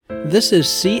This is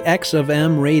CX of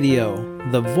M Radio,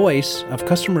 the voice of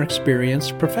customer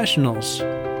experience professionals.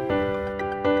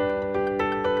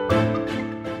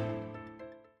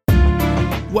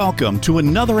 Welcome to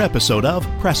another episode of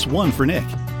Press 1 for Nick.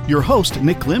 Your host,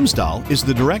 Nick Glimsdahl, is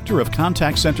the Director of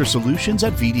Contact Center Solutions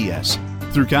at VDS.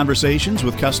 Through conversations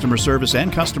with customer service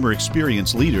and customer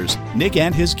experience leaders, Nick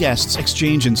and his guests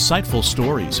exchange insightful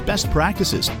stories, best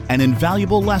practices, and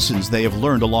invaluable lessons they have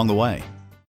learned along the way.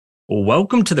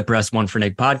 Welcome to the Press 1 for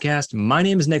Nick podcast. My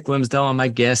name is Nick Glimsdahl, and my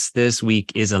guest this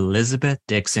week is Elizabeth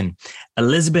Dixon.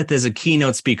 Elizabeth is a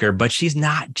keynote speaker, but she's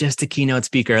not just a keynote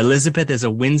speaker. Elizabeth is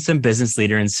a winsome business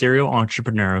leader and serial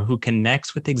entrepreneur who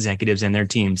connects with executives and their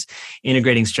teams,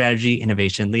 integrating strategy,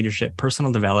 innovation, leadership,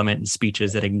 personal development, and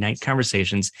speeches that ignite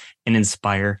conversations and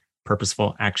inspire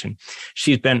purposeful action.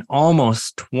 She's been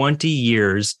almost 20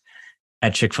 years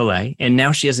at Chick-fil-A, and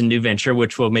now she has a new venture,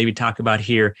 which we'll maybe talk about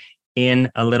here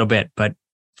in a little bit. But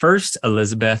first,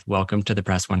 Elizabeth, welcome to the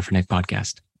Press 1 for Nick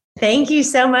podcast. Thank you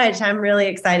so much. I'm really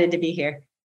excited to be here.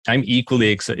 I'm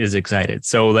equally as excited.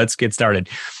 So let's get started.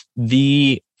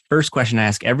 The first question I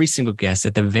ask every single guest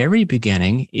at the very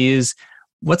beginning is,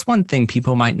 what's one thing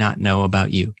people might not know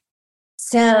about you?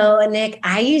 So, Nick,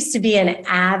 I used to be an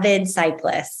avid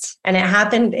cyclist, and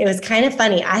it was kind of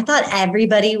funny. I thought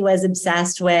everybody was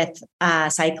obsessed with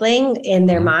cycling in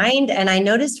their mind. And I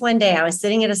noticed one day I was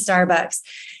sitting at a Starbucks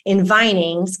in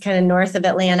Vinings, kind of north of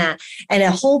Atlanta, and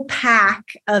a whole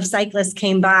pack of cyclists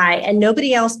came by and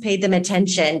nobody else paid them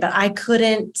attention, but I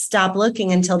couldn't stop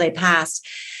looking until they passed.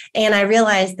 And I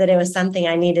realized that it was something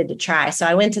I needed to try. So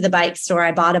I went to the bike store.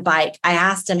 I bought a bike. I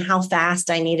asked them how fast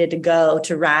I needed to go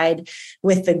to ride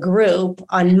with the group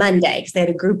on Monday, because they had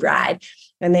a group ride.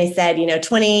 And they said,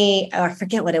 20, or I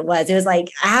forget what it was. It was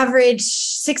like average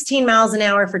 16 miles an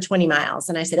hour for 20 miles.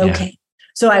 And I said, okay.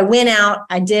 So I went out,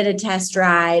 I did a test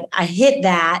ride, I hit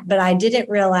that, but I didn't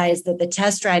realize that the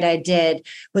test ride I did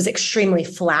was extremely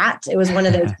flat. It was one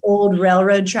of those old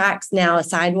railroad tracks, now a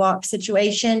sidewalk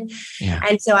situation. Yeah.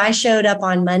 And so I showed up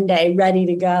on Monday ready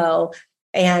to go,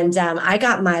 and I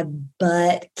got my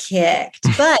butt kicked,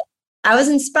 but I was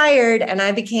inspired and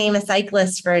I became a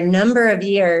cyclist for a number of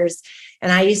years.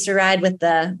 And I used to ride with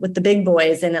the big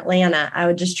boys in Atlanta. I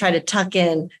would just try to tuck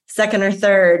in second or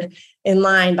third in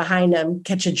line behind them,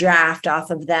 catch a draft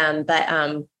off of them. But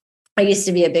I used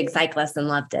to be a big cyclist and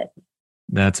loved it.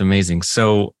 That's amazing.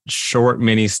 So short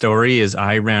mini story is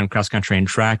I ran cross country and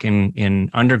track in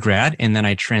undergrad, and then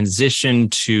I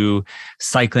transitioned to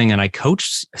cycling and I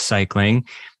coached cycling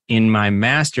in my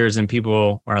master's, and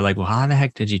people are like, well, how the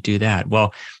heck did you do that?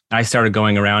 Well, I started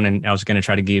going around and I was going to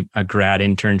try to give a grad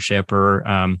internship or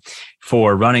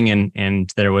for running,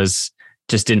 and there was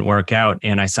just didn't work out.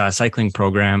 And I saw a cycling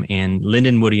program in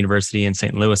Lindenwood University in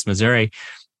St. Louis, Missouri.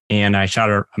 And I shot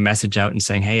a message out and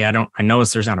saying, hey, I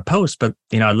noticed there's not a post, but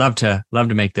I'd love to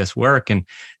make this work. And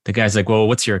the guy's like, well,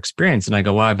 what's your experience? And I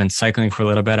go, well, I've been cycling for a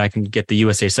little bit. I can get the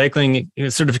USA Cycling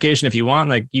certification if you want.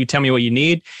 Like, you tell me what you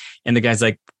need. And the guy's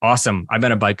like, awesome. I've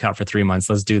been a bike cop for 3 months.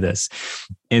 Let's do this.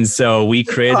 And so we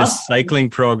created a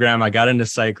cycling program. I got into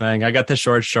cycling. I got the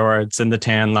short shorts and the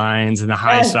tan lines and the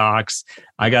high socks.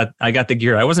 I got the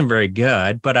gear. I wasn't very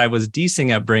good, but I was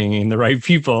decent at bringing the right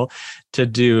people to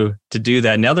do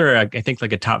that. Now they're, I think,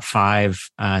 like a top 5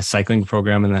 cycling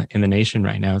program in the nation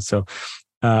right now. So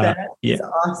that's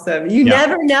awesome. You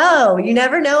never know. You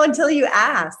never know until you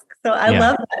ask. So I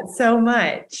love that so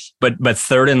much. But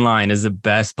third in line is the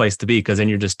best place to be, because then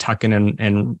you're just tucking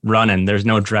and running. There's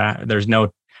no drag. There's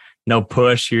no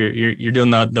push. You're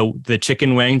doing the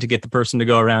chicken wing to get the person to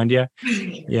go around you.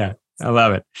 Yeah, I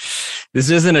love it. This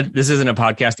isn't a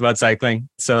podcast about cycling.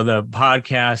 So the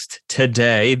podcast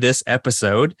today, this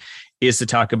episode, is to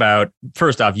talk about,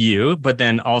 first off, you, but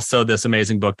then also this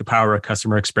amazing book, The Power of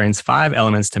Customer Experience: 5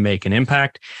 Elements to Make an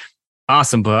Impact.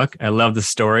 Awesome book. I love the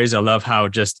stories. I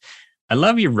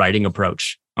love your writing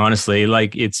approach. Honestly,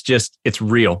 like it's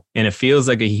real and it feels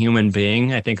like a human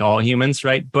being. I think all humans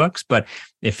write books, but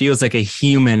it feels like a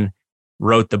human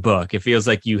wrote the book. It feels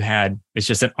like it's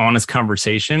just an honest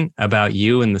conversation about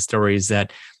you and the stories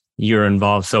that you're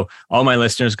involved. So all my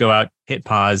listeners, go out, hit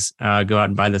pause, go out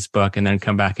and buy this book, and then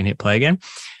come back and hit play again.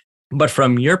 But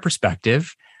from your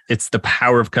perspective, it's The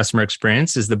Power of Customer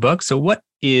Experience is the book. So what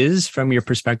is, from your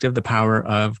perspective, the power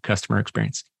of customer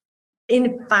experience?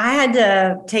 If I had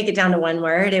to take it down to one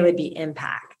word, it would be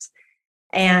impact.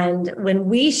 And when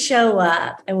we show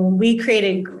up and when we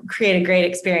create a great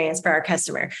experience for our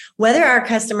customer, whether our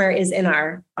customer is in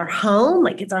our home,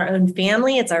 like it's our own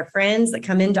family, it's our friends that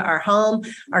come into our home,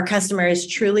 our customer is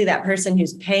truly that person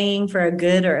who's paying for a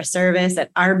good or a service at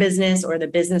our business or the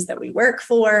business that we work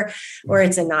for, or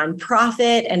it's a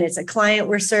nonprofit and it's a client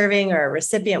we're serving or a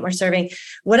recipient we're serving,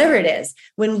 whatever it is,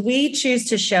 when we choose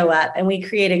to show up and we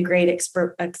create a great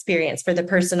experience for the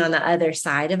person on the other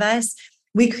side of us,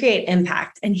 we create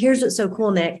impact. And here's what's so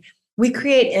cool, Nick. We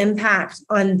create impact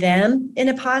on them in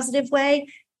a positive way.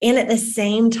 And at the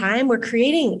same time, we're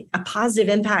creating a positive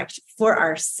impact for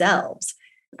ourselves.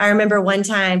 I remember one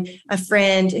time a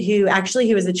friend who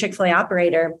was a Chick-fil-A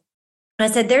operator. I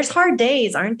said, there's hard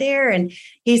days, aren't there? And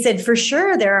he said, for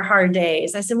sure, there are hard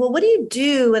days. I said, well, what do you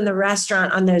do in the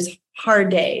restaurant on those hard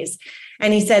days?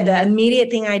 And he said, the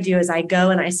immediate thing I do is I go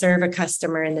and I serve a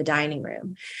customer in the dining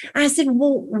room. And I said,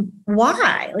 well,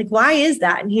 why? Like, why is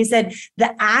that? And he said,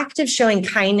 the act of showing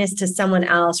kindness to someone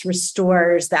else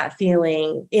restores that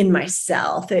feeling in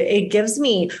myself. It gives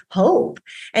me hope.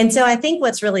 And so I think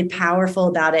what's really powerful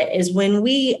about it is when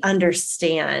we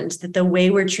understand that the way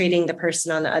we're treating the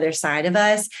person on the other side of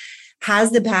us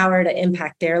has the power to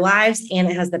impact their lives and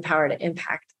it has the power to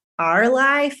impact our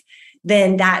life,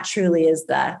 then that truly is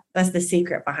that's the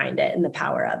secret behind it and the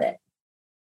power of it.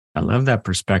 I love that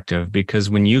perspective, because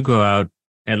when you go out,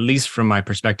 at least from my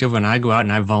perspective, when I go out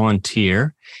and I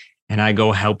volunteer and I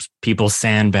go help people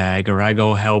sandbag or I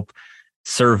go help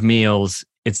serve meals,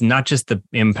 it's not just the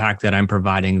impact that I'm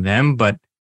providing them, but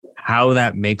how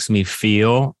that makes me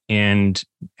feel and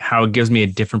how it gives me a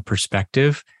different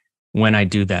perspective when I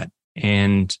do that.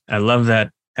 And I love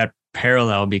that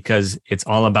parallel, because it's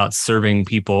all about serving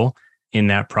people in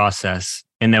that process.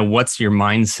 And then what's your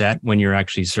mindset when you're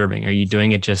actually serving? Are you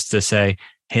doing it just to say,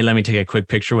 hey, let me take a quick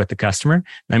picture with the customer.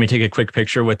 Let me take a quick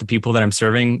picture with the people that I'm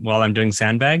serving while I'm doing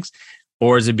sandbags.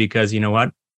 Or is it because, you know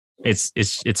what, it's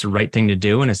the right thing to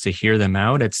do and it's to hear them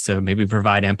out. It's to maybe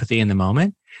provide empathy in the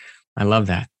moment. I love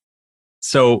that.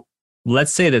 So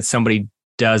let's say that somebody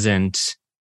doesn't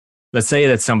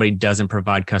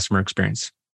provide customer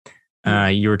experience.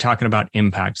 You were talking about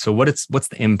impact. So what's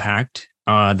the impact,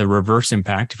 the reverse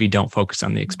impact, if you don't focus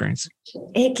on the experience?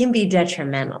 It can be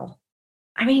detrimental.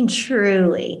 I mean,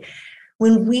 truly,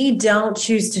 when we don't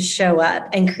choose to show up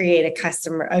and create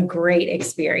a great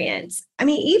experience. I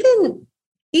mean,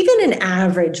 even an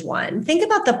average one, think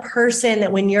about the person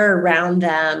that when you're around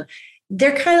them,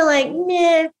 they're kind of like,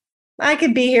 meh, I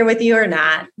could be here with you or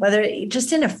not, whether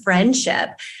just in a friendship.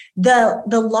 The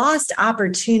lost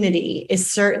opportunity is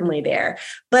certainly there.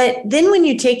 But then when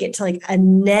you take it to like a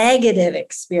negative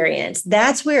experience,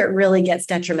 that's where it really gets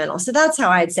detrimental. So that's how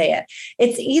I'd say it.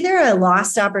 It's either a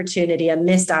lost opportunity, a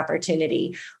missed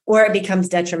opportunity, or it becomes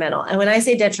detrimental. And when I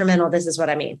say detrimental, this is what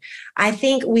I mean. I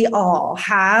think we all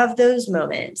have those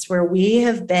moments where we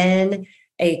have been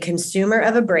a consumer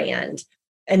of a brand,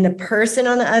 and the person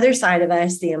on the other side of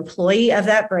us, the employee of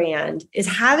that brand, is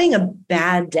having a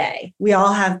bad day. We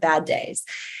all have bad days.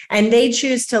 And they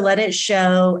choose to let it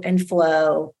show and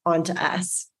flow onto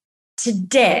us.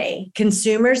 Today,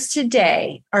 consumers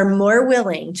today are more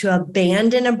willing to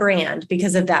abandon a brand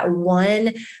because of that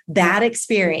one bad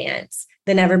experience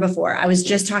than ever before. I was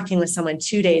just talking with someone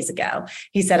 2 days ago.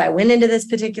 He said, I went into this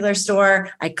particular store.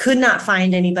 I could not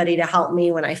find anybody to help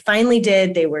me. When I finally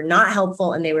did, they were not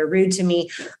helpful and they were rude to me.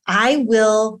 I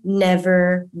will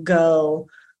never go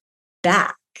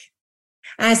back.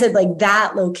 And I said, like,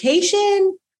 that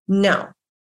location? No.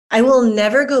 I will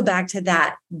never go back to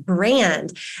that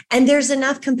brand. And there's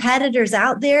enough competitors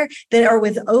out there that are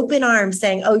with open arms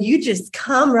saying, oh, you just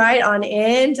come right on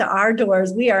into our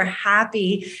doors. We are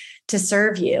happy to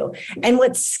serve you. And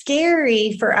what's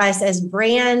scary for us as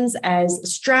brands,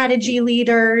 as strategy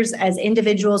leaders, as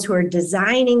individuals who are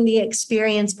designing the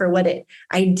experience for what it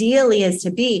ideally is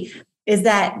to be, is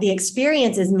that the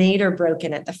experience is made or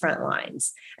broken at the front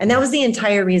lines. And that was the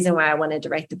entire reason why I wanted to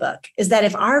write the book, is that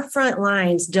if our front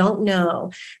lines don't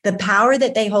know the power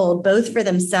that they hold, both for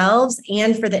themselves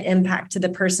and for the impact to the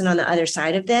person on the other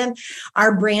side of them,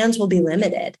 our brands will be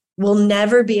limited. We'll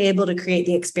never be able to create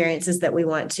the experiences that we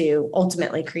want to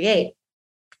ultimately create.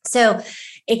 So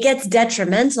it gets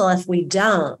detrimental if we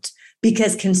don't,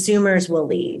 because consumers will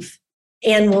leave.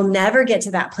 And we'll never get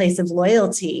to that place of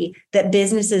loyalty that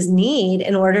businesses need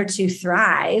in order to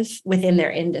thrive within their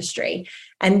industry.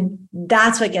 And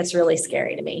that's what gets really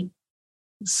scary to me.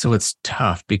 So it's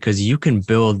tough because you can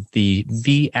build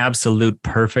the absolute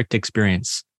perfect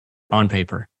experience on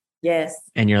paper. Yes.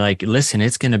 And you're like, listen,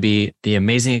 it's going to be the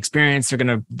amazing experience. They're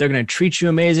going to treat you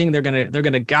amazing. They're going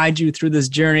to guide you through this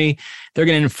journey. They're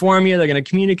going to inform you. They're going to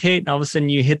communicate. And all of a sudden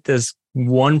you hit this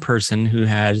one person who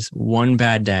has one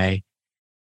bad day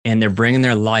and they're bringing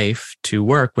their life to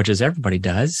work, which is everybody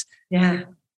does. Yeah.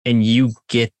 And you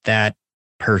get that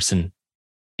person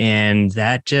and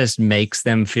that just makes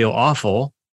them feel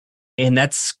awful. And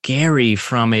that's scary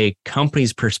from a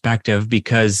company's perspective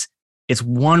because it's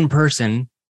one person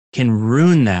can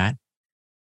ruin that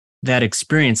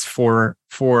experience for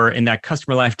and that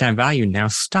customer lifetime value now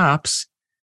stops.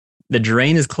 The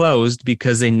drain is closed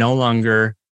because they no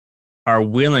longer are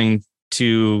willing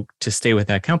to stay with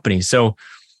that company. So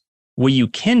what you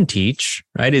can teach,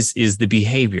 right, is the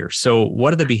behavior. So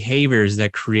what are the behaviors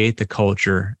that create the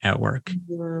culture at work?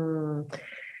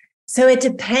 So it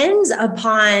depends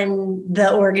upon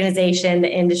the organization, the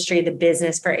industry, the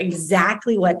business for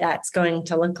exactly what that's going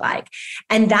to look like.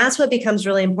 And that's what becomes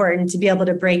really important to be able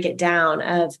to break it down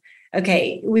of,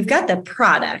 okay, we've got the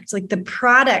product, like the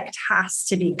product has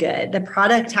to be good. The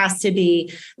product has to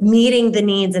be meeting the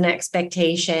needs and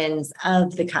expectations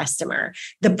of the customer.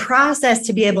 The process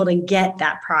to be able to get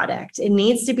that product, it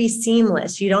needs to be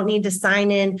seamless. You don't need to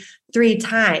sign in 3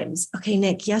 times. Okay,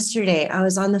 Nick, yesterday I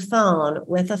was on the phone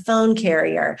with a phone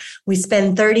carrier. We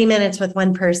spend 30 minutes with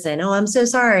one person. Oh, I'm so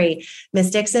sorry, Miss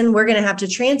Dixon, we're going to have to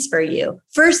transfer you.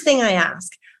 First thing I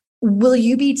ask, will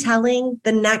you be telling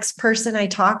the next person I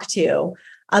talk to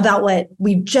about what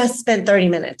we just spent 30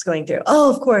 minutes going through? Oh,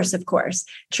 of course.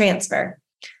 Transfer.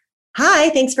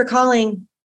 Hi, thanks for calling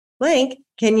blank.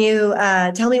 Can you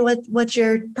tell me what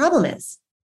your problem is?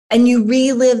 And you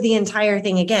relive the entire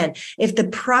thing again. If the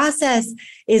process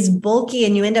is bulky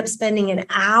and you end up spending an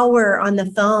hour on the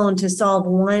phone to solve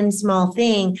one small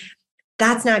thing,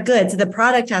 that's not good. So the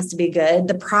product has to be good.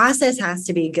 The process has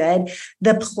to be good.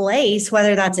 The place,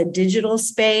 whether that's a digital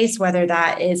space, whether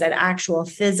that is an actual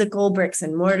physical bricks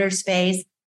and mortar space,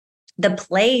 the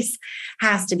place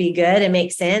has to be good and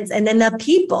make sense. And then the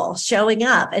people showing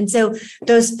up. And so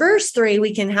those first 3,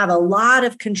 we can have a lot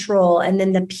of control. And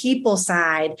then the people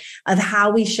side of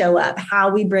how we show up, how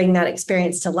we bring that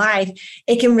experience to life,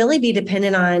 it can really be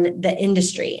dependent on the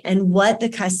industry and what the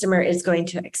customer is going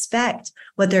to expect,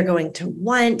 what they're going to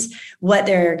want, what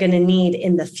they're going to need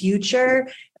in the future,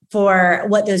 for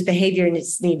what those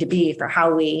behaviors need to be for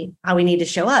how we need to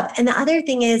show up. And the other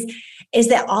thing is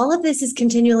that all of this is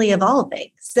continually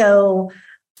evolving. So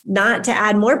not to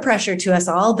add more pressure to us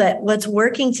all, but what's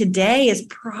working today is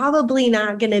probably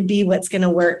not going to be what's going to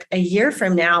work a year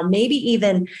from now, maybe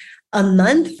even a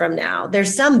month from now.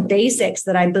 There's some basics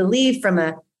that I believe from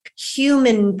a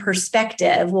human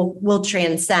perspective will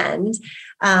transcend,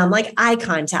 like eye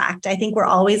contact. I think we're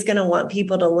always going to want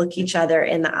people to look each other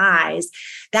in the eyes.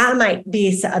 That might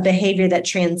be a behavior that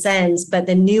transcends, but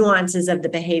the nuances of the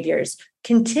behaviors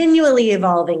continually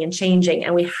evolving and changing,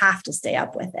 and we have to stay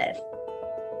up with it.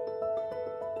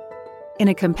 In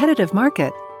a competitive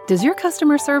market, does your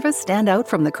customer service stand out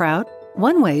from the crowd?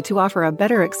 One way to offer a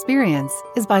better experience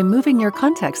is by moving your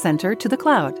contact center to the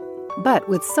cloud. But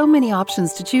with so many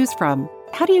options to choose from,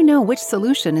 how do you know which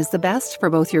solution is the best for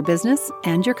both your business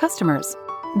and your customers?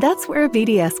 That's where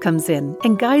VDS comes in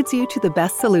and guides you to the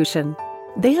best solution.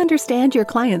 They understand your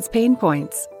clients' pain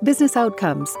points, business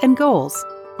outcomes, and goals.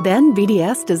 Then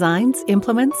VDS designs,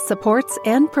 implements, supports,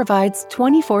 and provides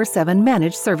 24/7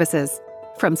 managed services.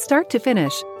 From start to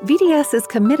finish, VDS is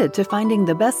committed to finding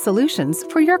the best solutions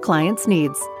for your clients'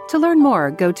 needs. To learn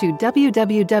more, go to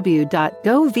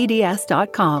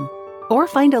www.govds.com or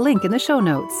find a link in the show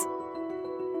notes.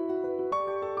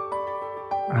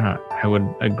 I would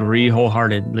agree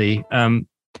wholeheartedly.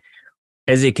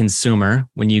 As a consumer,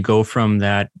 when you go from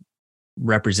that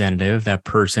representative, that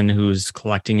person who's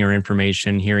collecting your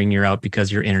information, hearing you're out because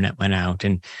your internet went out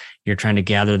and you're trying to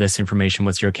gather this information,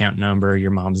 what's your account number,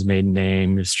 your mom's maiden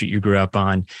name, the street you grew up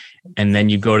on. And then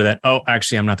you go to that, oh,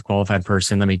 actually, I'm not the qualified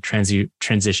person. Let me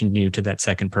transition you to that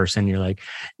second person. You're like,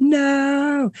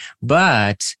 no.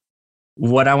 But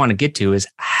what I want to get to is,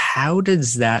 how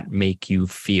does that make you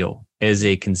feel as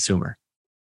a consumer?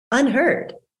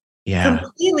 Unheard. Yeah.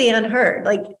 Completely unheard.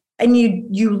 Like, and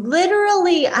you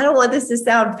literally, I don't want this to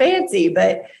sound fancy,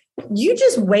 but you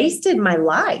just wasted my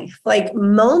life. Like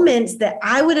moments that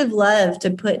I would have loved to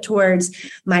put towards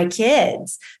my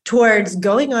kids, towards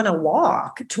going on a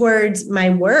walk, towards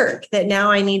my work that now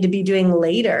I need to be doing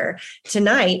later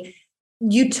tonight.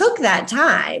 You took that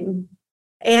time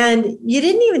and you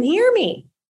didn't even hear me.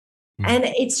 And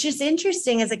it's just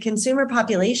interesting, as a consumer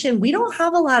population, we don't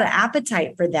have a lot of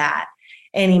appetite for that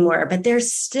anymore, but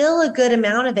there's still a good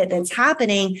amount of it that's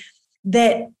happening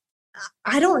that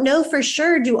I don't know for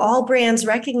sure, do all brands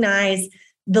recognize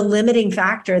the limiting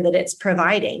factor that it's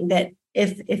providing? That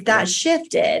if that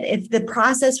shifted, if the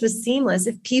process was seamless,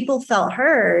 if people felt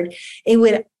heard, it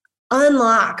would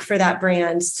unlock for that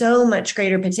brand so much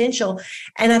greater potential.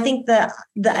 And I think the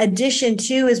addition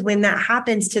too is when that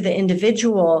happens to the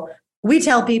individual, we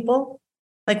tell people,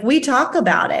 like we talk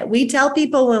about it. We tell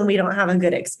people when we don't have a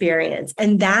good experience,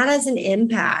 and that has an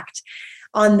impact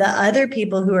on the other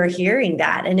people who are hearing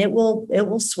that. And it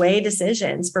will sway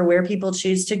decisions for where people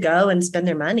choose to go and spend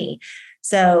their money.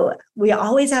 So we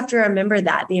always have to remember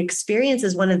that the experience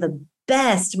is one of the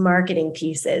best marketing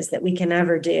pieces that we can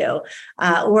ever do,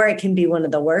 or it can be one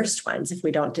of the worst ones if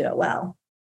we don't do it well.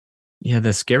 Yeah,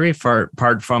 the scary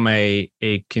part from a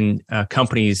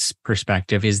company's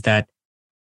perspective is that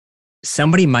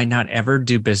somebody might not ever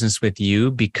do business with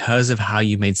you because of how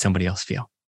you made somebody else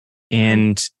feel.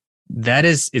 And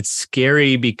it's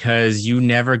scary because you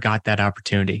never got that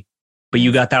opportunity, but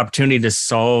you got the opportunity to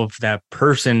solve that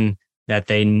person that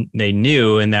they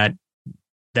knew, and that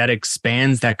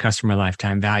expands that customer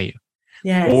lifetime value.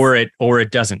 Yes. Or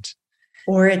it doesn't.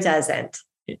 Or it doesn't.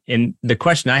 And the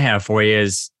question I have for you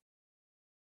is,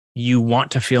 you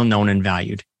want to feel known and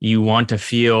valued. You want to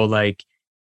feel like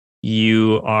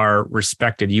you are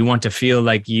respected. You want to feel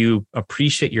like you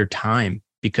appreciate your time,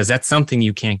 because that's something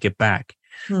you can't get back.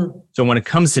 So when it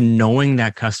comes to knowing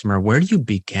that customer, where do you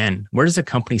begin? Where does a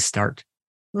company start?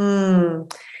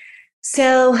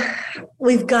 So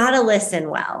we've got to listen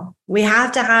well. We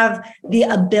have to have the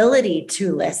ability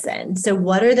to listen. So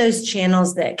what are those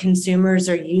channels that consumers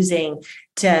are using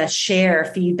to share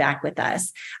feedback with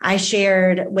us? I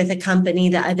shared with a company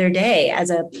the other day as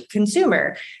a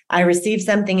consumer. I received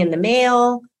something in the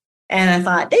mail and I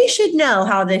thought they should know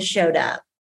how this showed up.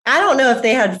 I don't know if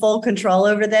they had full control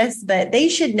over this, but they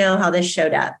should know how this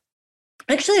showed up.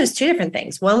 Actually, it was two different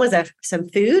things. One was some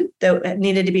food that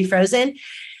needed to be frozen,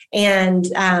 and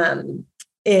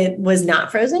it was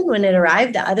not frozen when it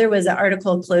arrived. The other was an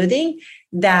article of clothing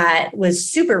that was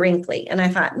super wrinkly. And I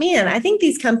thought, man, I think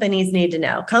these companies need to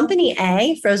know. Company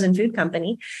A, frozen food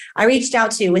company, I reached out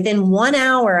to. Within 1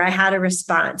 hour, I had a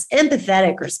response,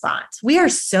 empathetic response. We are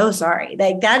so sorry.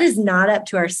 Like, that is not up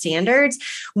to our standards.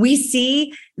 We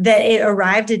see that it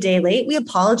arrived a day late. We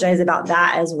apologize about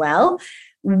that as well.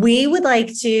 We would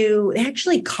like to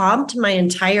actually comped my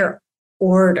entire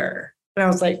order. And I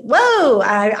was like, whoa,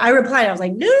 I replied, I was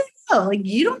like, no, like,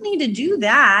 you don't need to do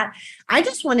that. I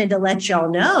just wanted to let y'all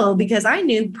know, because I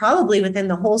knew probably within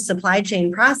the whole supply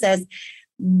chain process,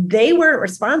 they weren't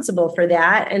responsible for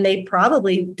that. And they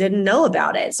probably didn't know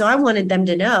about it. So I wanted them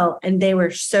to know. And they were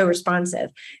so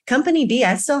responsive. Company B,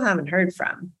 I still haven't heard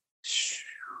from.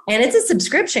 And it's a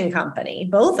subscription company.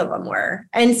 Both of them were.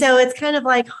 And so it's kind of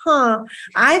like,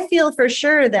 I feel for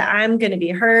sure that I'm going to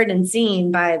be heard and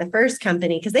seen by the first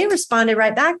company, because they responded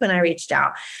right back when I reached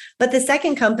out. But the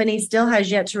second company still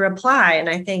has yet to reply. And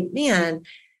I think, man,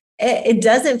 it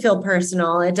doesn't feel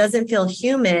personal. It doesn't feel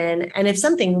human. And if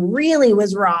something really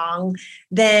was wrong,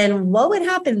 then what would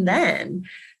happen then?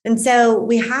 And so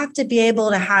we have to be able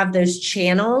to have those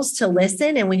channels to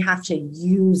listen, and we have to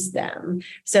use them.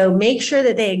 So make sure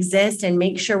that they exist and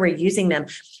make sure we're using them.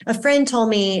 A friend told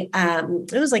me,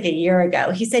 it was like a year ago,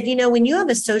 he said, when you have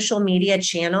a social media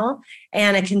channel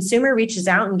and a consumer reaches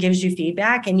out and gives you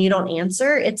feedback and you don't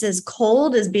answer, it's as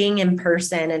cold as being in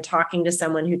person and talking to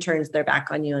someone who turns their back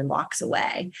on you and walks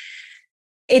away.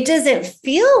 It doesn't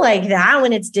feel like that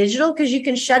when it's digital, because you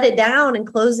can shut it down and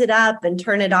close it up and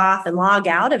turn it off and log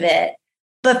out of it.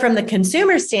 But from the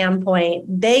consumer standpoint,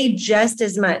 they just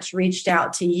as much reached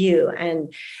out to you.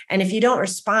 And if you don't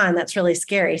respond, that's really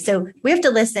scary. So we have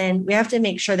to listen. We have to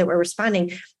make sure that we're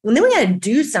responding. And then we got to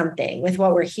do something with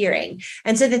what we're hearing.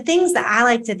 And so the things that I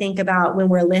like to think about when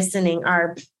we're listening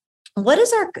are,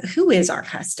 who is our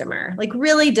customer? Like,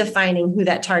 really defining who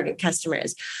that target customer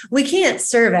is. We can't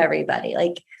serve everybody.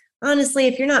 Like, honestly,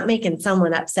 if you're not making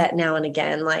someone upset now and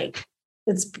again, like,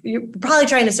 you're probably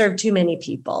trying to serve too many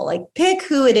people. Like, pick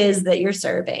who it is that you're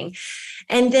serving.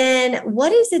 And then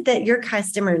what is it that your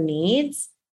customer needs?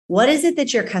 What is it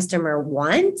that your customer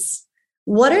wants?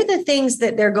 What are the things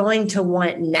that they're going to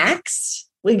want next?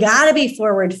 We got to be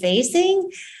forward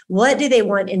facing. What do they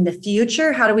want in the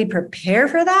future? How do we prepare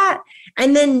for that?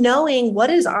 And then knowing what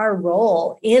is our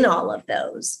role in all of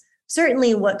those.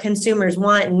 Certainly what consumers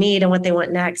want and need and what they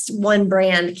want next. One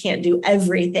brand can't do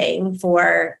everything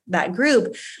for that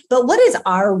group, but what is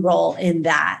our role in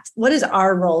that? What is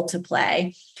our role to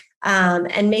play?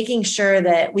 And making sure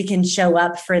that we can show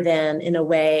up for them in a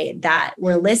way that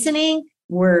we're listening,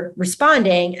 we're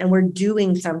responding and we're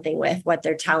doing something with what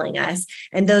they're telling us.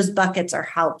 And those buckets are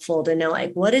helpful to know,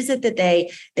 like, what is it that they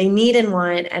need and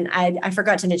want? And I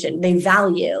forgot to mention, they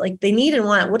value, like they need and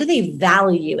want. What do they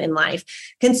value in life?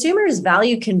 Consumers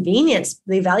value convenience.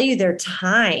 They value their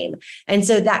time. And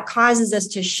so that causes us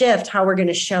to shift how we're going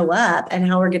to show up and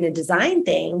how we're going to design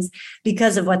things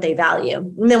because of what they value,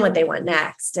 and then what they want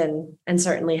next, and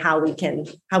certainly how we can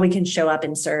show up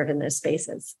and serve in those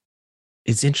spaces.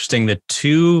 It's interesting. The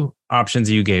two options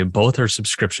you gave, both are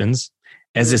subscriptions.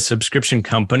 As a subscription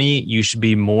company, you should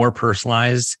be more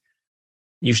personalized.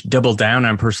 You should double down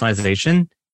on personalization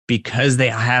because they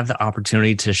have the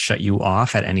opportunity to shut you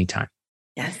off at any time.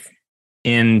 Yes.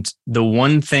 And the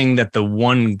one thing that the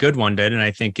one good one did, and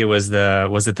I think it was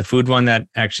the food one that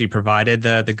actually provided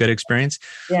the good experience?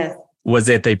 Yes. Was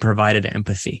that they provided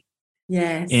empathy.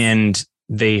 Yes. And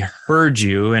they heard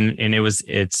you. And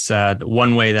it's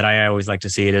one way that I always like to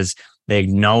see it is they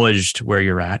acknowledged where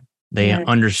you're at. They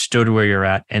understood where you're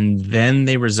at, and then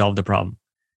they resolved the problem.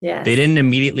 Yes. They didn't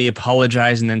immediately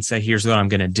apologize and then say, here's what I'm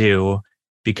going to do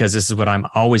because this is what I'm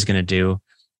always going to do.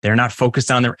 They're not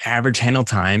focused on their average handle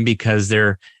time because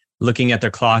they're looking at their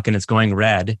clock and it's going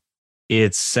red.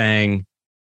 It's saying,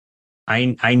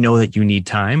 I know that you need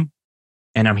time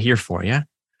and I'm here for you.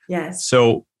 Yes.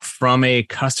 So from a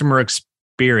customer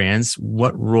experience,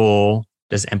 what role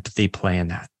does empathy play in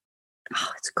that?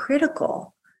 Oh, it's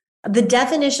critical. The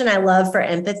definition I love for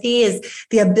empathy is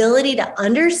the ability to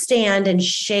understand and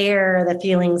share the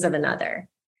feelings of another.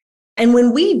 And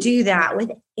when we do that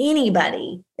with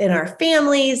anybody in our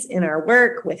families, in our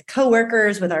work, with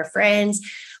coworkers, with our friends,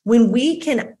 when we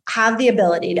can have the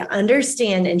ability to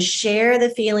understand and share the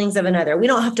feelings of another, we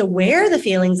don't have to wear the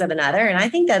feelings of another. And I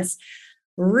think that's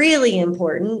really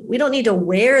important. We don't need to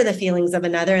wear the feelings of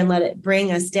another and let it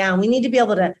bring us down. We need to be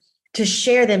able to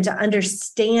share them, to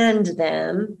understand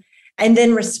them, and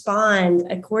then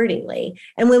respond accordingly.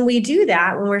 And when we do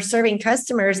that, when we're serving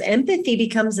customers, empathy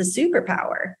becomes a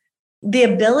superpower. The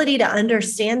ability to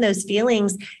understand those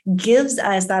feelings gives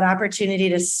us that opportunity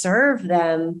to serve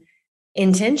them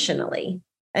intentionally.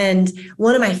 And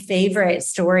one of my favorite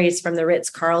stories from the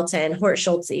Ritz-Carlton, Horst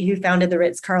Schulze, who founded the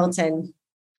Ritz-Carlton,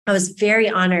 I was very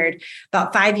honored.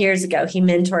 About 5 years ago, he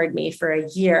mentored me for a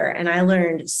year, and I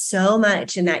learned so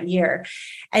much in that year.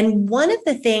 And one of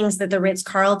the things that the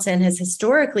Ritz-Carlton has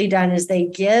historically done is they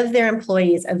give their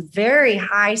employees a very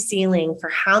high ceiling for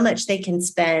how much they can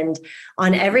spend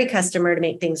on every customer to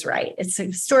make things right. It's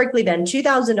historically been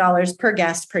 $2,000 per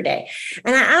guest per day.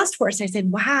 And I asked Horst, I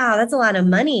said, wow, that's a lot of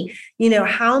money.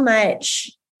 How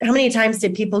many times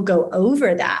did people go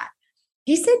over that?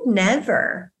 He said,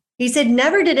 never. He said,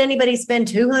 never did anybody spend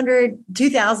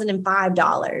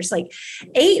 $2,005. Like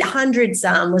 800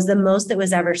 some was the most that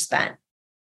was ever spent.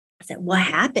 I said, what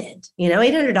happened?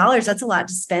 $800, that's a lot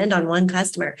to spend on one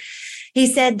customer. He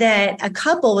said that a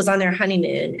couple was on their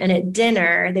honeymoon, and at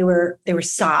dinner they were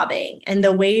sobbing, and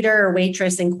the waiter or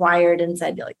waitress inquired and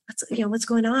said, like, what's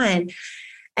going on?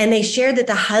 And they shared that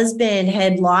the husband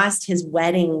had lost his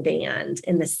wedding band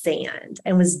in the sand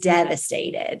and was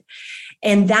devastated.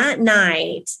 And that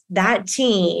night, that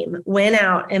team went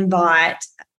out and bought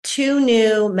 2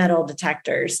 new metal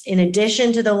detectors in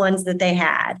addition to the ones that they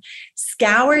had,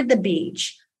 scoured the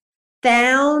beach,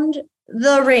 found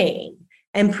the ring,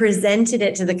 and presented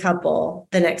it to the couple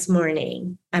the next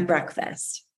morning at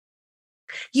breakfast.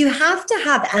 You have to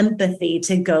have empathy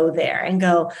to go there and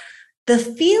go, the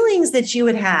feelings that you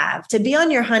would have to be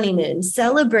on your honeymoon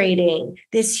celebrating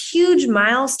this huge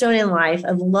milestone in life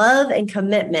of love and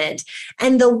commitment,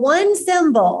 and the one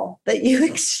symbol that you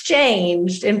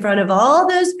exchanged in front of all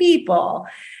those people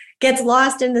gets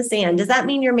lost in the sand. Does that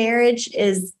mean your marriage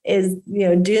is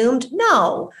doomed?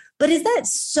 No. But is that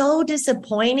so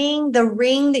disappointing? The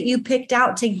ring that you picked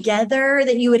out together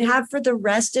that you would have for the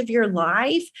rest of your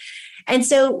life? And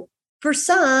so for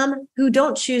some who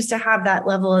don't choose to have that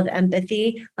level of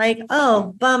empathy, like,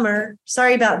 oh, bummer,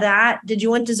 sorry about that. Did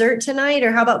you want dessert tonight?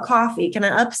 Or how about coffee? Can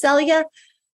I upsell you?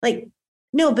 Like,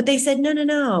 no, but they said,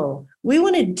 no. We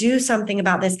want to do something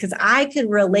about this because I could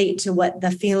relate to what the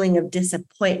feeling of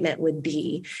disappointment would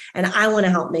be. And I want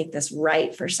to help make this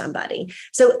right for somebody.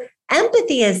 So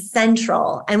empathy is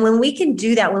central. And when we can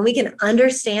do that, when we can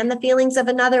understand the feelings of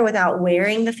another without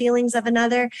wearing the feelings of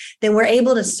another, then we're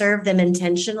able to serve them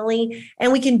intentionally.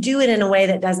 And we can do it in a way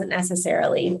that doesn't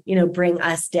necessarily, bring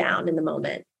us down in the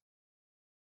moment.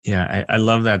 Yeah, I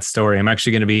love that story. I'm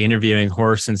actually going to be interviewing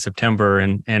Horst in September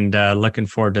and looking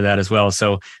forward to that as well.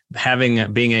 So being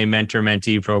a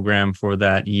mentor-mentee program for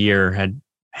that year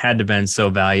had to been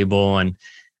so valuable. And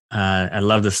I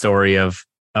love the story of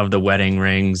the wedding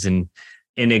rings. And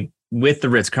with the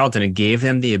Ritz-Carlton, it gave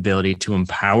them the ability to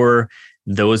empower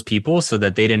those people so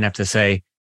that they didn't have to say,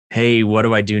 hey, what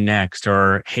do I do next?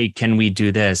 Or, hey, can we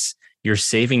do this? You're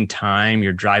saving time,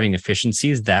 you're driving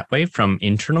efficiencies that way from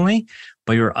internally,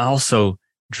 but you're also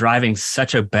driving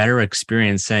such a better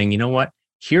experience saying, you know what,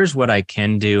 here's what I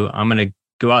can do. I'm going to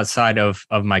go outside of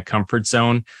my comfort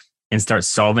zone and start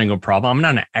solving a problem. I'm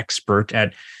not an expert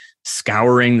at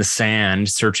scouring the sand,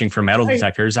 searching for metal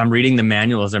detectors. I'm reading the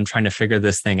manuals. I'm trying to figure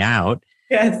this thing out.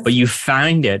 Yes. But you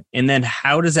find it. And then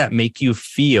how does that make you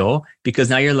feel? Because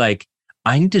now you're like,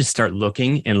 I need to start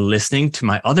looking and listening to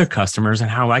my other customers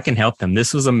and how I can help them.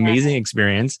 This was an amazing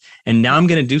experience. And now I'm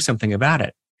going to do something about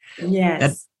it.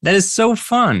 Yes. That is so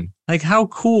fun. Like, how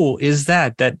cool is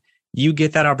that you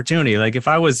get that opportunity? Like, if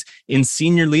I was in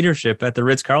senior leadership at the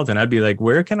Ritz-Carlton, I'd be like,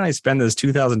 where can I spend this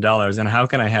 $2,000 and how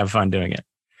can I have fun doing it?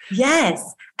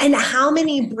 Yes. And how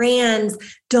many brands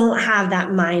don't have that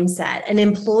mindset? And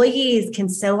employees can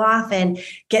so often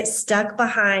get stuck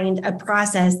behind a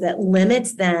process that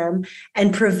limits them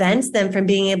and prevents them from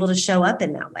being able to show up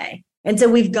in that way. And so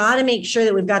we've got to make sure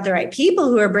that we've got the right people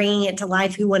who are bringing it to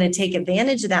life, who want to take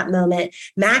advantage of that moment,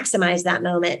 maximize that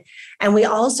moment. And we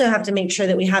also have to make sure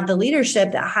that we have the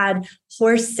leadership that had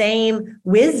same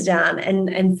wisdom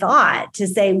and thought to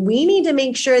say, we need to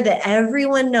make sure that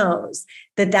everyone knows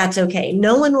that that's okay.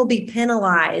 No one will be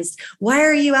penalized. Why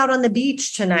are you out on the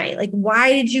beach tonight? Like,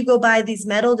 why did you go buy these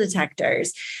metal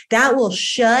detectors? That will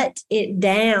shut it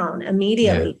down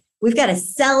immediately. Yeah. We've got to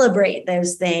celebrate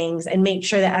those things and make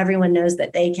sure that everyone knows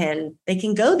that they can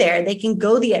go there. They can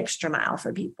go the extra mile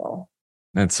for people.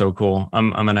 That's so cool.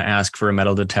 I'm going to ask for a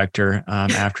metal detector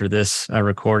after this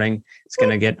recording. It's going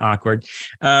to get awkward.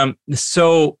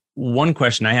 So one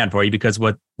question I had for you, because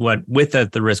what with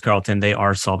the Ritz-Carlton, they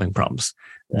are solving problems.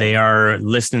 Yeah. They are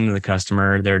listening to the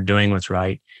customer. They're doing what's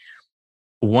right.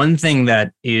 One thing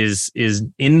that is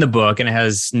in the book, and it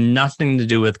has nothing to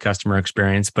do with customer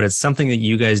experience, but it's something that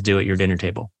you guys do at your dinner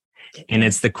table. And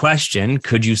it's the question,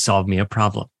 could you solve me a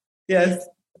problem? Yes.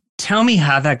 Tell me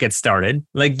how that gets started.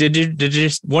 Like, did you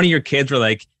just, one of your kids were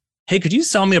like, hey, could you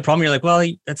solve me a problem? You're like, well,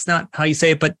 that's not how you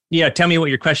say it, but yeah, tell me what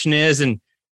your question is. And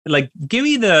like, give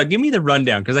me the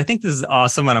rundown, because I think this is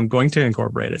awesome and I'm going to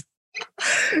incorporate it.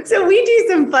 So we do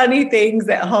some funny things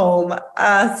at home.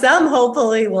 Some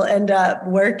hopefully will end up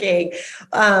working.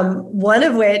 One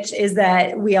of which is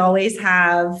that we always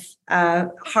have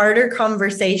harder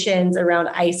conversations around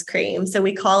ice cream. So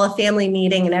we call a family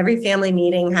meeting, and every family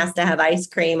meeting has to have ice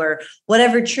cream or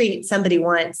whatever treat somebody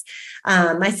wants.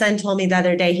 My son told me the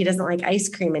other day he doesn't like ice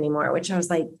cream anymore, which I was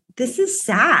like, this is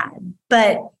sad.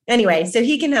 But anyway, so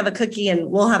he can have a cookie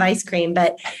and we'll have ice cream,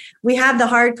 but we have the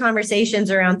hard conversations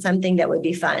around something that would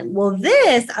be fun. Well,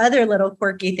 this other little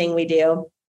quirky thing we do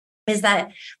is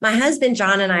that my husband,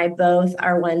 John, and I both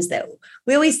are ones that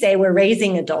we always say we're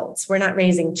raising adults. We're not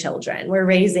raising children. We're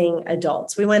raising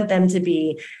adults. We want them to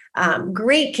be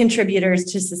great contributors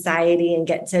to society and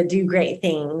get to do great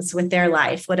things with their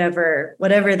life, whatever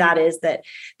that is that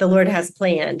the Lord has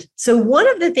planned. So one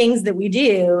of the things that we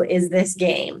do is this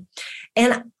game.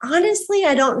 And honestly,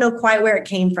 I don't know quite where it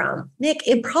came from. Nick,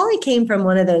 it probably came from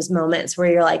one of those moments where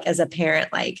you're like, as a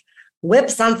parent, like, whip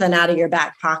something out of your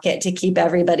back pocket to keep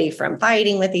everybody from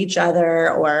fighting with each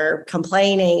other or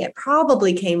complaining. It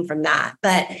probably came from that.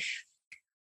 But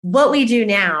what we do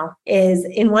now is,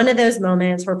 in one of those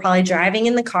moments, we're probably driving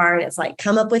in the car and it's like,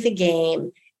 come up with a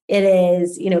game. It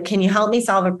is, can you help me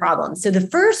solve a problem? So the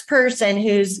first person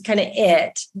who's kind of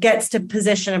gets to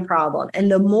position a problem. And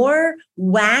the more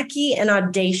wacky and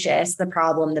audacious the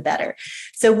problem, the better.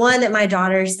 So one that my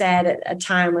daughter said at a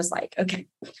time was like, okay,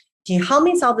 can you help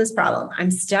me solve this problem?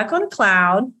 I'm stuck on a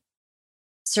cloud,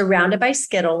 surrounded by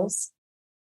Skittles.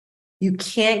 You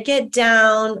can't get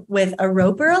down with a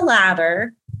rope or a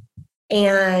ladder,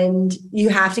 and you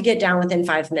have to get down within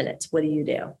 5 minutes. What do you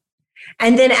do?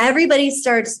 And then everybody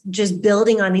starts just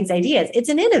building on these ideas. It's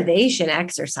an innovation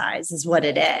exercise is what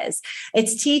it is.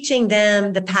 It's teaching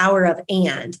them the power of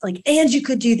and you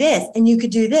could do this, and you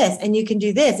could do this, and you can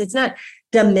do this. It's not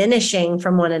diminishing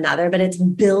from one another, but it's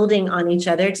building on each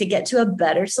other to get to a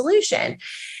better solution.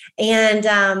 And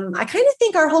I kind of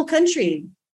think our whole country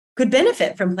could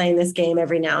benefit from playing this game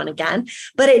every now and again,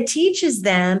 but it teaches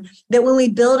them that when we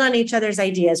build on each other's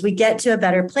ideas, we get to a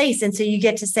better place. And so you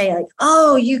get to say like,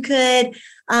 oh, you could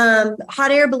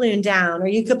hot air balloon down, or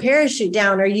you could parachute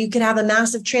down, or you could have a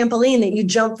massive trampoline that you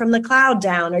jump from the cloud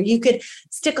down, or you could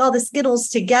stick all the Skittles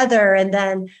together and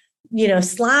then,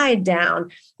 slide down.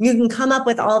 You can come up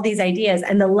with all these ideas.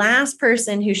 And the last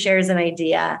person who shares an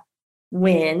idea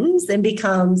wins and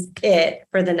becomes it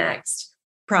for the next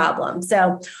problem.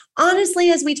 So honestly,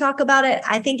 as we talk about it,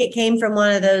 I think it came from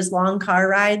one of those long car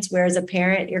rides where as a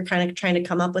parent, you're kind of trying to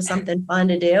come up with something fun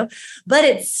to do, but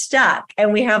it's stuck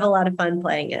and we have a lot of fun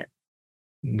playing it.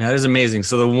 That is amazing.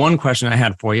 So the one question I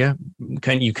had for you,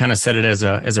 you kind of said it as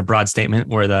a broad statement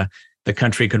where the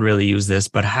country could really use this,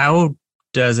 but how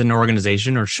does an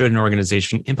organization or should an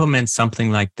organization implement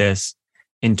something like this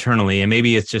internally? And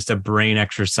maybe it's just a brain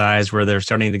exercise where they're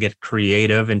starting to get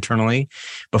creative internally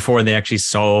before they actually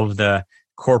solve the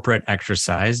corporate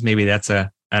exercise. Maybe that's an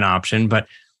option, but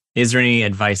is there any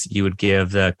advice that you would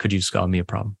give the could you solve me a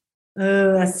problem?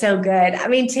 Oh, that's so good. I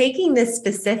mean, taking this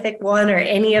specific one or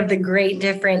any of the great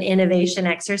different innovation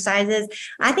exercises,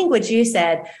 I think what you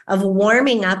said of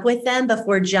warming up with them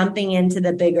before jumping into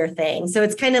the bigger thing. So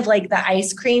it's kind of like the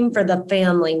ice cream for the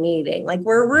family meeting. Like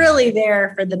we're really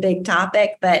there for the big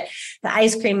topic, but the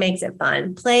ice cream makes it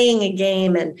fun. Playing a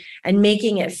game and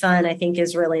making it fun, I think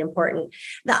is really important.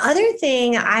 The other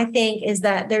thing I think is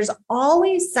that there's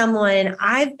always someone,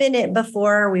 I've been it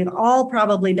before, we've all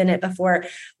probably been it before,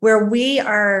 where we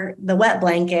are the wet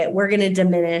blanket, we're going to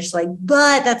diminish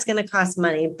but that's going to cost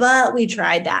money, but we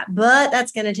tried that, but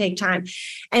that's going to take time.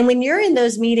 And when you're in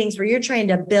those meetings where you're trying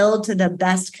to build to the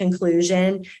best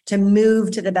conclusion, to move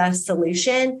to the best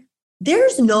solution,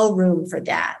 there's no room for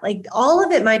that. Like all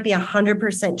of it might be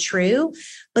 100% true,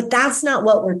 but that's not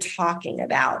what we're talking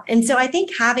about. And so I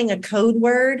think having a code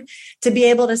word to be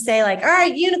able to say all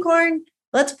right, unicorn,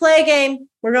 let's play a game.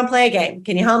 We're going to play a game.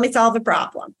 Can you help me solve a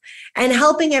problem? And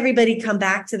helping everybody come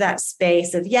back to that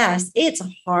space of, yes, it's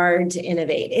hard to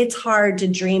innovate. It's hard to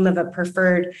dream of a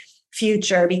preferred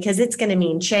future because it's going to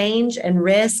mean change and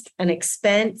risk and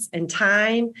expense and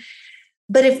time.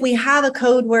 But if we have a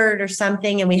code word or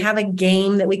something and we have a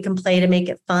game that we can play to make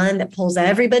it fun that pulls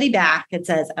everybody back, it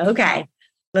says, okay,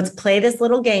 let's play this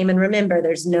little game. And remember,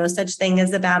 there's no such thing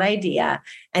as a bad idea.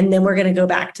 And then we're going to go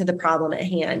back to the problem at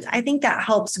hand. I think that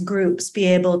helps groups be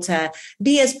able to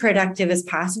be as productive as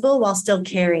possible while still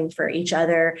caring for each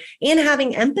other and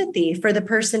having empathy for the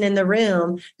person in the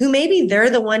room who maybe they're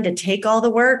the one to take all the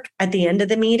work at the end of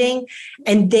the meeting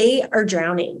and they are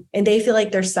drowning and they feel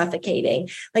like they're suffocating.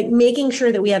 Like making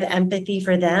sure that we have empathy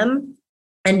for them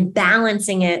and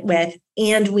balancing it with,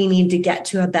 and we need to get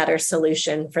to a better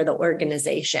solution for the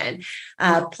organization.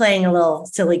 Playing a little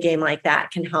silly game like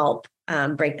that can help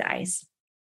break the ice.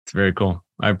 It's very cool.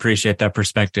 I appreciate that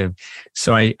perspective.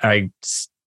 So I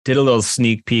did a little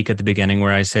sneak peek at the beginning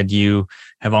where I said you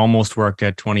have almost worked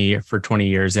for 20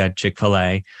 years at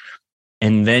Chick-fil-A.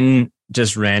 And then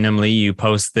just randomly you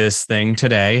post this thing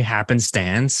today,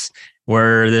 happenstance,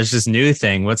 where there's this new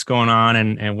thing. What's going on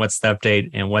and what's the update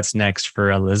and what's next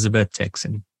for Elizabeth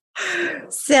Dixon?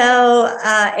 So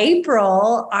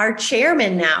April, our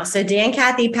chairman now. So Dan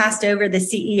Cathy passed over the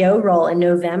CEO role in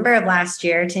November of last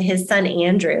year to his son,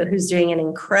 Andrew, who's doing an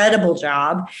incredible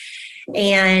job.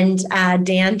 And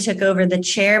Dan took over the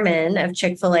chairman of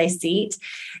Chick-fil-A seat.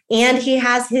 And he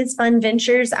has his fun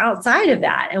ventures outside of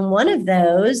that. And one of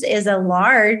those is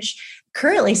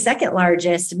currently second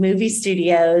largest movie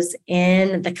studios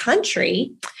in the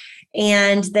country.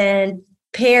 And then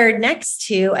paired next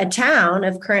to a town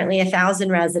of currently 1,000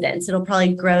 residents. It'll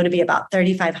probably grow to be about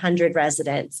 3,500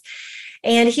 residents.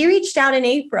 And he reached out in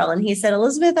April and he said,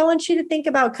 Elizabeth, I want you to think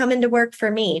about coming to work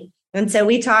for me. And so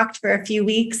we talked for a few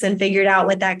weeks and figured out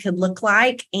what that could look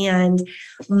like. And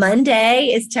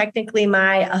Monday is technically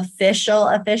my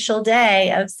official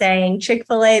day of saying,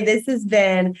 Chick-fil-A, this has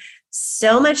been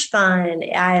so much fun.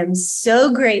 I am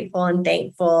so grateful and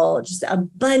thankful, just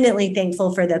abundantly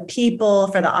thankful for the people,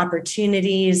 for the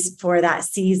opportunities for that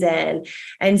season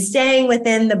and staying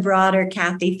within the broader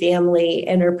Cathy family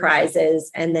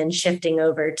enterprises and then shifting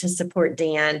over to support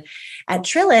Dan at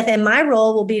Trilith. And my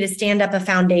role will be to stand up a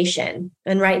foundation.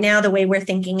 And right now, the way we're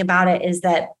thinking about it is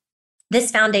that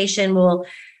this foundation will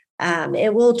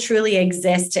truly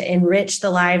exist to enrich the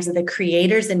lives of the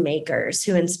creators and makers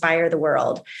who inspire the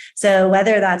world. So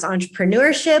whether that's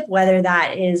entrepreneurship, whether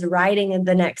that is writing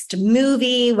the next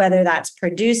movie, whether that's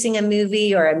producing a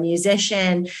movie or a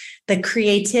musician, the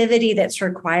creativity that's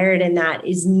required in that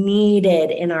is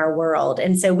needed in our world.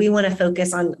 And so we want to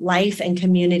focus on life and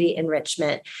community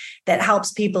enrichment that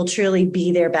helps people truly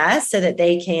be their best so that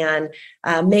they can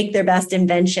make their best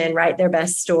invention, write their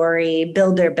best story,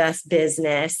 build their best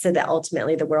business so that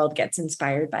ultimately the world gets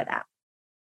inspired by that.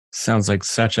 Sounds like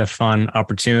such a fun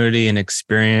opportunity and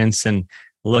experience and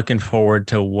looking forward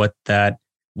to what that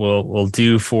will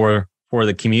do for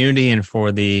the community and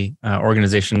for the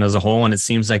organization as a whole. And it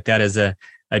seems like that is a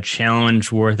a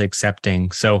challenge worth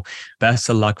accepting. So best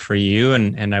of luck for you.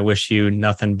 And I wish you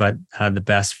nothing but the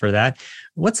best for that.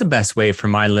 What's the best way for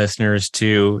my listeners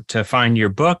to find your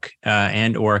book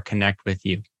and or connect with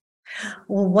you?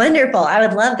 Well, wonderful. I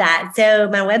would love that. So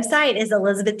my website is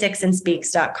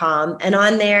elizabethdixonspeaks.com. And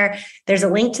on there, there's a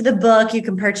link to the book. You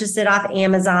can purchase it off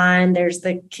Amazon. There's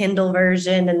the Kindle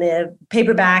version and the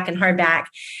paperback and hardback.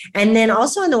 And then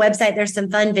also on the website, there's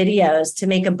some fun videos to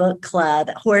make a book club.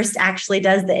 Horst actually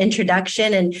does the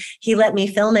introduction, and he let me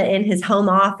film it in his home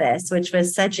office, which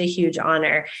was such a huge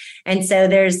honor. And so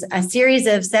there's a series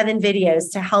of 7 videos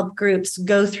to help groups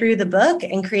go through the book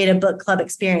and create a book club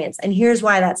experience. And here's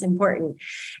why that's important,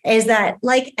 is that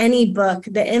like any book,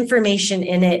 the information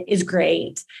in it is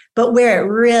great. But where it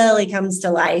really comes to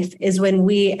life is when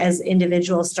we as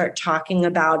individuals start talking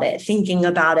about it, thinking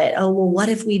about it. Oh, well, what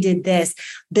if we did this?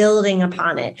 Building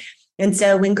upon it. And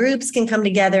so when groups can come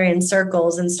together in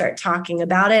circles and start talking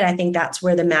about it, I think that's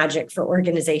where the magic for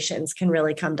organizations can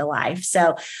really come to life.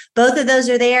 So both of those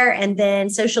are there. And then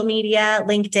social media,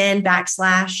 LinkedIn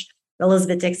 /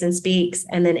 Elizabeth Dixon Speaks.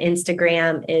 And then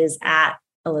Instagram is at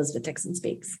Elizabeth Dixon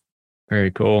Speaks.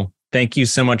 Very cool. Thank you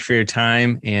so much for your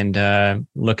time, and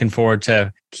looking forward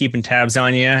to keeping tabs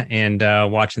on you and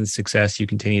watching the success you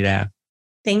continue to have.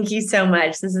 Thank you so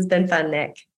much. This has been fun,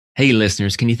 Nick. Hey,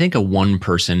 listeners, can you think of one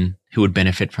person who would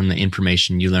benefit from the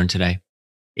information you learned today?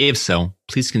 If so,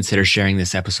 please consider sharing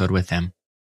this episode with them.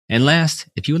 And last,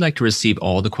 if you would like to receive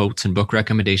all the quotes and book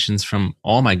recommendations from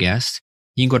all my guests,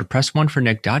 you can go to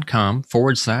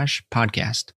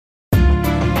pressonefornick.com/podcast.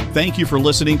 Thank you for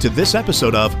listening to this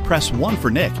episode of Press One for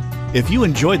Nick. If you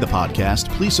enjoyed the podcast,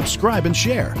 please subscribe and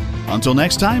share. Until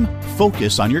next time,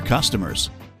 focus on your customers.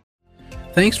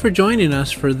 Thanks for joining us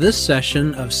for this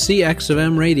session of CX of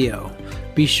M Radio.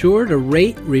 Be sure to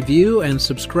rate, review, and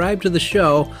subscribe to the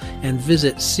show, and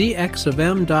visit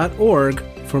cxofm.org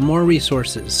for more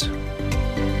resources.